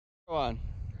on.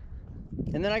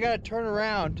 And then I gotta turn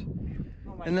around.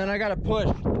 And then I gotta push.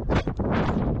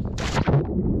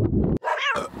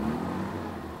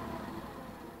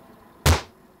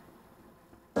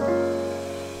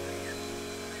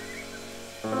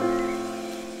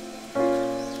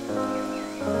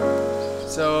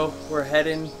 So we're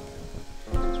heading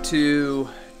to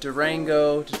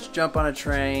Durango to jump on a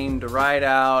train, to ride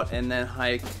out, and then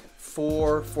hike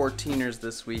 4 14ers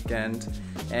this weekend.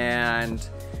 And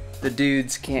the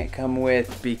dudes can't come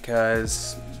with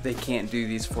because they can't do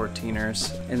these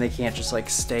 14ers and they can't just like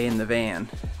stay in the van.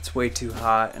 It's way too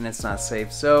hot and it's not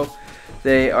safe. So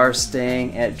they are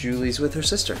staying at Julie's with her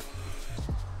sister.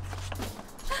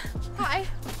 Hi.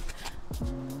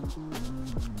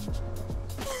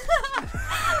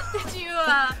 Did you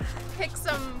pick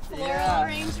some floral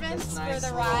arrangements for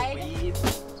the ride?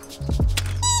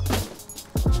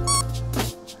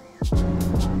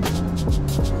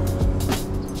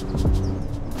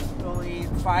 Only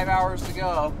 5 hours to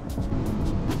go.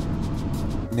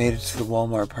 Made it to the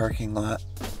Walmart parking lot.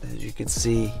 As you can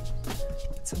see,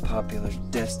 it's a popular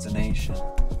destination.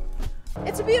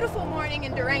 It's a beautiful morning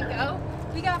in Durango.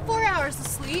 We got 4 hours of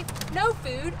sleep, no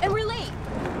food, and we're late.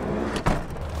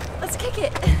 Let's kick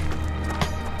it.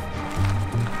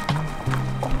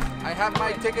 I have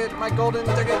my ticket, my golden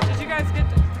ticket. Did you guys get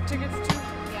the tickets too?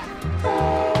 Yeah.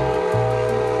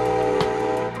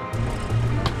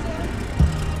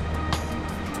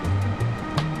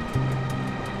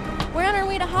 We're on our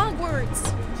way to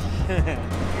Hogwarts.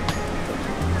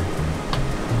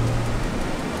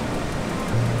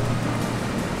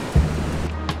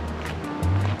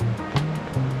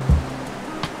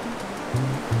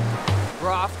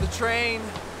 We're off the train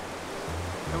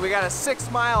and we got a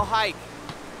 6-mile hike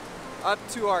up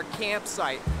to our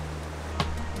campsite.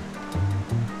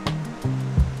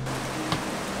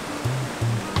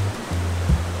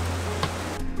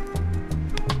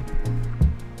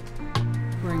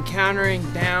 We're encountering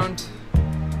downed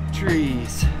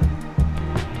trees.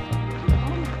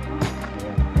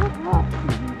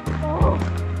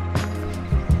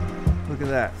 Look at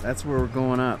that. That's where we're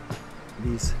going up.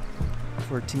 These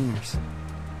 14ers.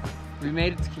 We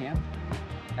made it to camp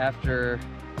after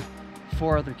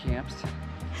 4 other camps.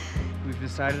 We've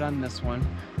decided on this one.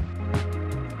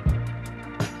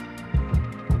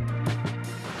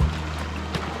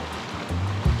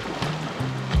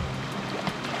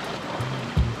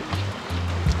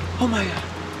 Oh my god.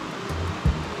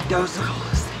 That was the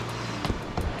coolest thing.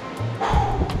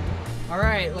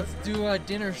 Alright, let's do a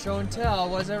dinner show and tell.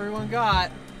 What's everyone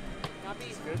got? Not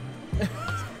me. Good.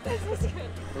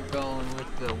 We're going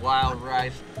with the wild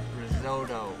rice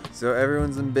risotto. So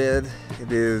everyone's in bed.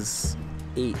 It is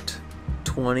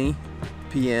 8:20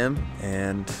 p.m.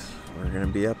 and we're gonna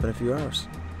be up in a few hours.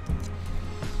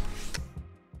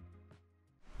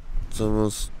 It's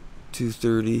almost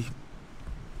 2:30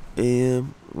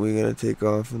 a.m. We gotta take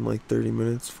off in like 30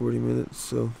 minutes, 40 minutes,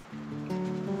 so.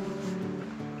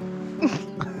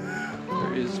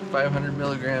 There is 500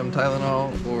 milligram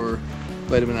Tylenol or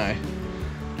vitamin I.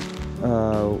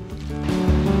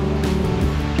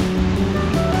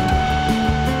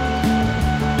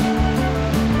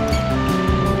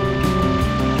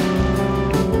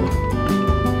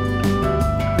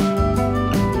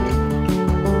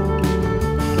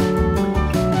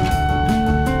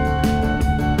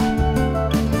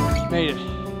 Made it.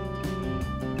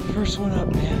 First one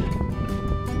up, man.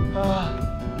 Oh,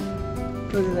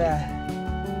 look at that.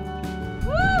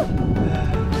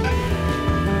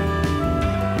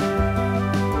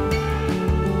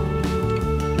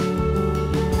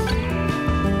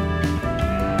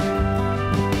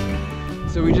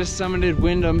 So we just summited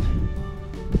Wyndham.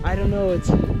 I don't know, it's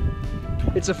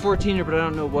a 14er, but I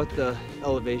don't know what the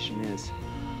elevation is.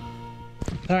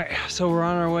 All right, so we're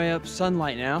on our way up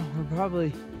Sunlight now. We're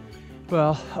probably,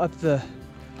 well, up the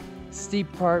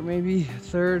steep part, maybe a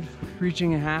third,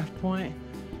 reaching a half point.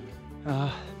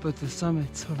 But the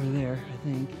summit's over there, I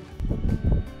think.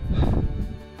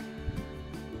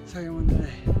 Second one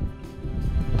today.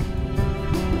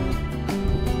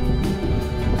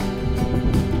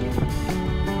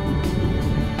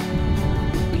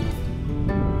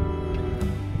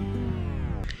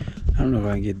 I don't know if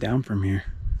I can get down from here.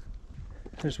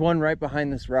 There's one right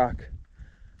behind this rock.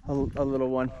 A little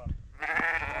one.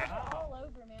 All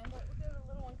over, man. Look at the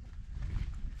little one.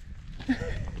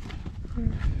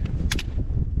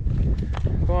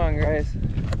 Come on, guys.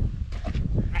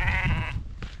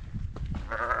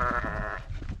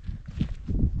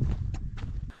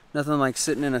 Nothing like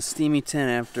sitting in a steamy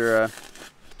tent after a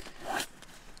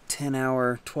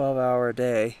 10-hour, 12-hour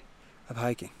day of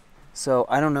hiking. So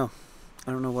I don't know.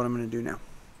 I don't know what I'm gonna do now.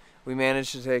 We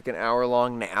managed to take an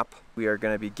hour-long nap. We are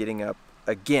going to be getting up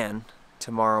again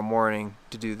tomorrow morning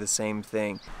to do the same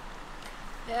thing.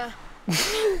 Yeah. Back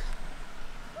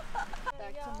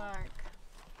to Mark.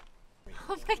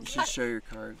 Oh my You should god. show your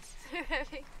cards.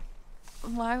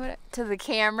 Why would to the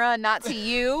camera, not to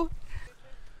you?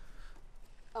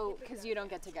 Oh, because you don't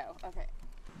get to go. Okay.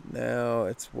 Now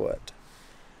it's what?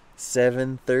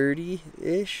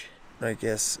 7:30-ish? I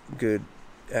guess good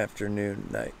afternoon,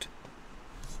 night.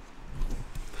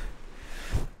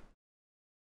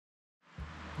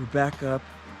 We're back up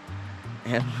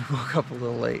and we woke up a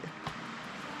little late.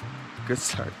 Good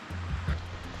start.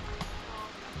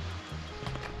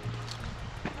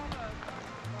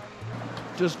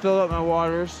 Just filled up my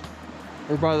waters.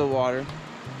 We're by the water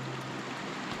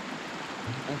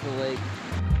at the lake.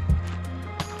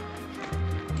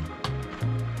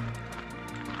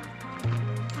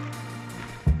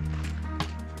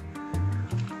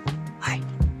 Hi.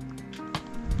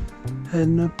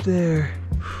 Heading up there.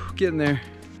 Getting there.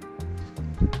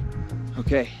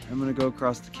 Okay, I'm gonna go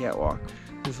across the catwalk.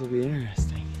 This will be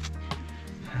interesting.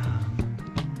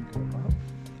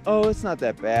 Oh, it's not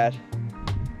that bad.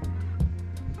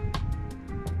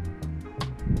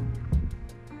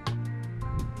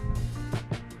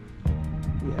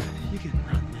 Yeah, you can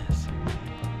run this.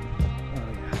 Oh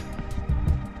yeah.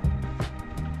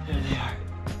 There they are.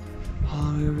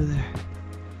 All the way over there.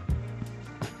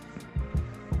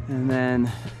 And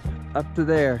then up to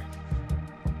there.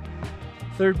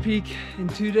 Third peak in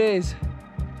 2 days.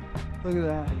 Look at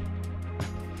that.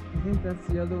 I think that's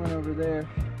the other one over there.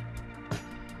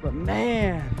 But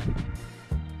man,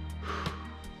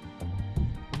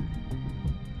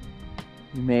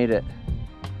 you made it.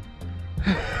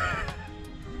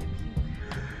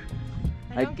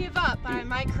 I don't give up, but I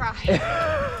might cry.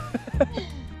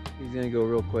 He's gonna go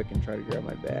real quick and try to grab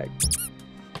my bag.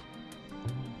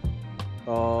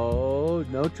 Oh,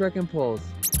 no trekking poles.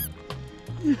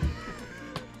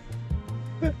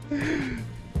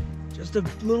 Just a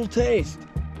little taste.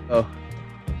 Oh.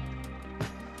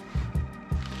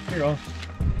 Here, I'll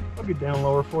get down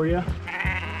lower for you.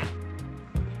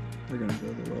 We're gonna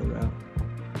go the low route.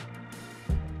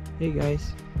 Hey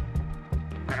guys.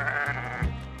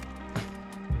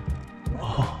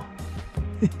 Oh.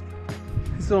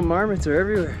 These little marmots are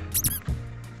everywhere.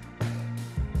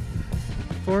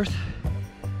 Fourth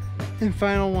and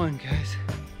final one, guys.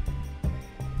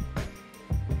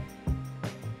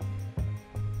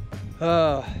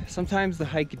 Sometimes the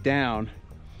hike down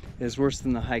is worse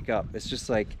than the hike up. It's just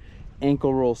like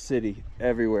ankle roll city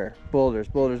everywhere. Boulders,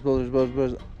 boulders, boulders, boulders,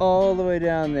 boulders, all the way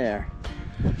down there.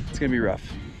 It's gonna be rough.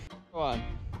 Go on.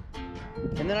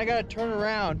 And then I gotta turn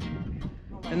around,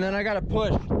 and then I gotta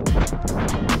push.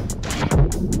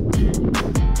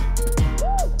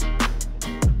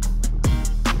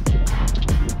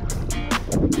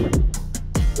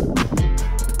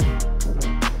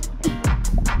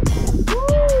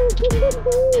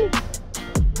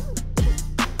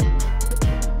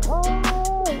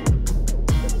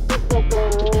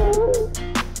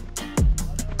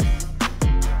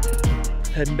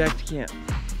 Heading back to camp.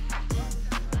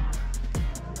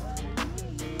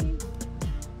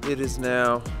 It is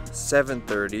now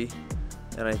 7:30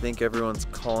 and I think everyone's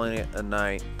calling it a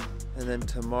night. And then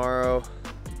tomorrow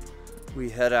we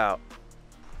head out.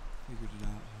 Figured it out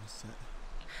how to set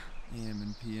AM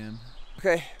and PM.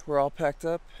 Okay, we're all packed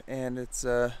up and it's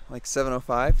like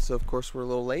 7:05, so of course we're a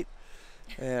little late.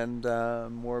 And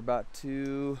we're about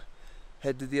to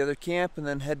head to the other camp and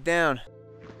then head down.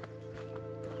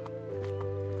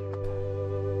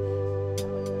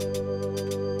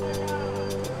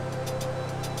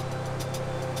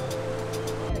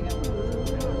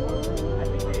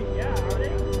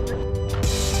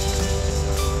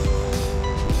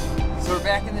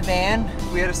 Back in the van.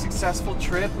 We had a successful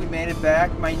trip. We made it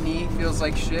back. My knee feels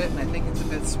like shit and I think it's a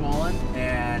bit swollen.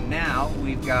 And now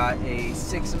we've got a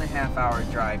 6.5 hour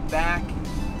drive back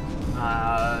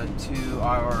to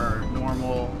our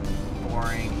normal,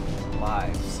 boring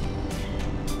lives.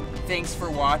 Thanks for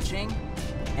watching.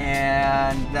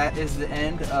 And that is the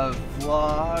end of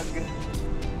vlog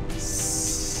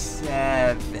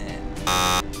 7.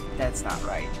 That's not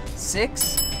right. 6?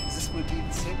 Is this would be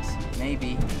the 6?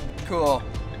 Maybe. Cool.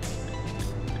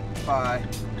 Bye.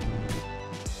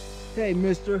 Hey,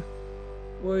 mister.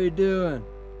 What are you doing?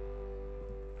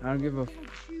 I don't give a...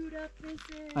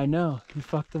 I know. You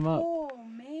fucked them up. Oh,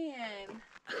 man.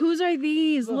 Whose are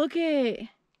these? Look it.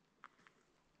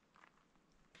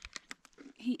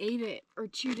 He ate it or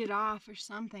chewed it off or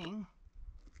something.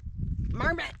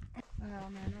 Marmot. Oh,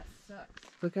 man, that sucks.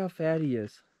 Look how fat he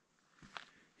is.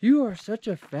 You are such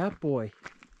a fat boy.